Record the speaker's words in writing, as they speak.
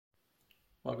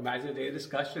Welcome back to the daily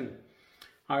discussion.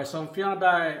 All right, so I'm feeling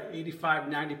about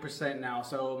 85-90% now.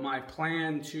 So my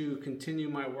plan to continue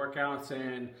my workouts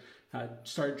and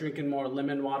start drinking more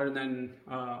lemon water. And then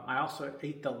I also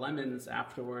ate the lemons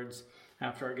afterwards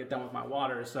after I get done with my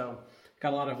water. So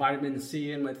got a lot of vitamin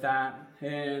C in with that.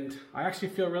 And I actually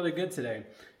feel really good today.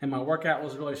 And my workout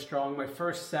was really strong. My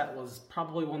first set was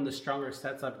probably one of the stronger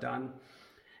sets I've done.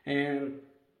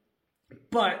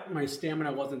 But my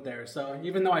stamina wasn't there. So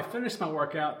even though I finished my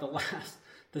workout,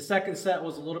 the second set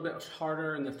was a little bit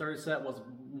harder and the third set was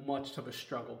much of a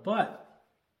struggle. But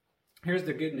here's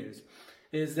the good news,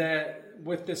 is that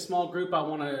with this small group I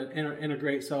want to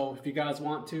integrate. So if you guys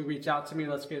want to reach out to me,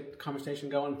 let's get the conversation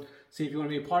going, see if you want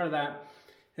to be a part of that.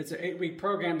 It's an 8-week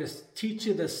program to teach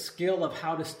you the skill of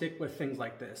how to stick with things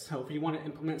like this. So if you want to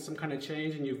implement some kind of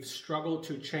change and you've struggled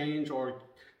to change or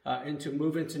to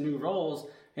move into new roles,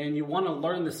 and you want to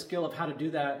learn the skill of how to do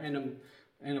that in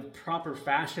a proper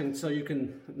fashion so you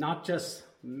can not just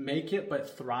make it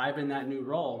but thrive in that new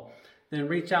role, then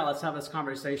reach out. Let's have this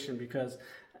conversation, because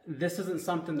this isn't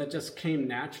something that just came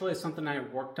naturally. It's something I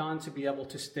worked on to be able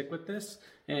to stick with this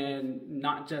and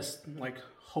not just like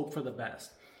hope for the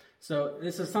best. So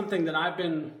this is something that I've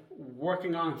been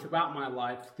working on throughout my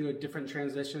life through different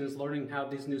transitions, learning how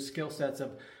these new skill sets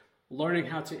of learning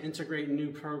how to integrate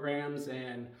new programs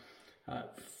and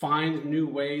find new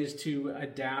ways to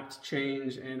adapt,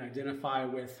 change, and identify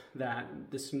with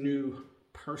this new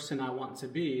person I want to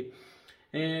be.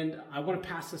 And I want to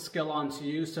pass the skill on to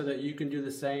you so that you can do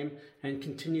the same and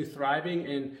continue thriving.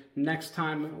 And next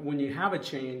time when you have a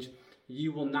change,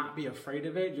 you will not be afraid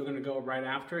of it. You're going to go right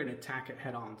after it and attack it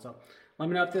head on. So let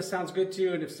me know if this sounds good to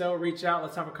you. And if so, reach out.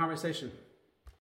 Let's have a conversation.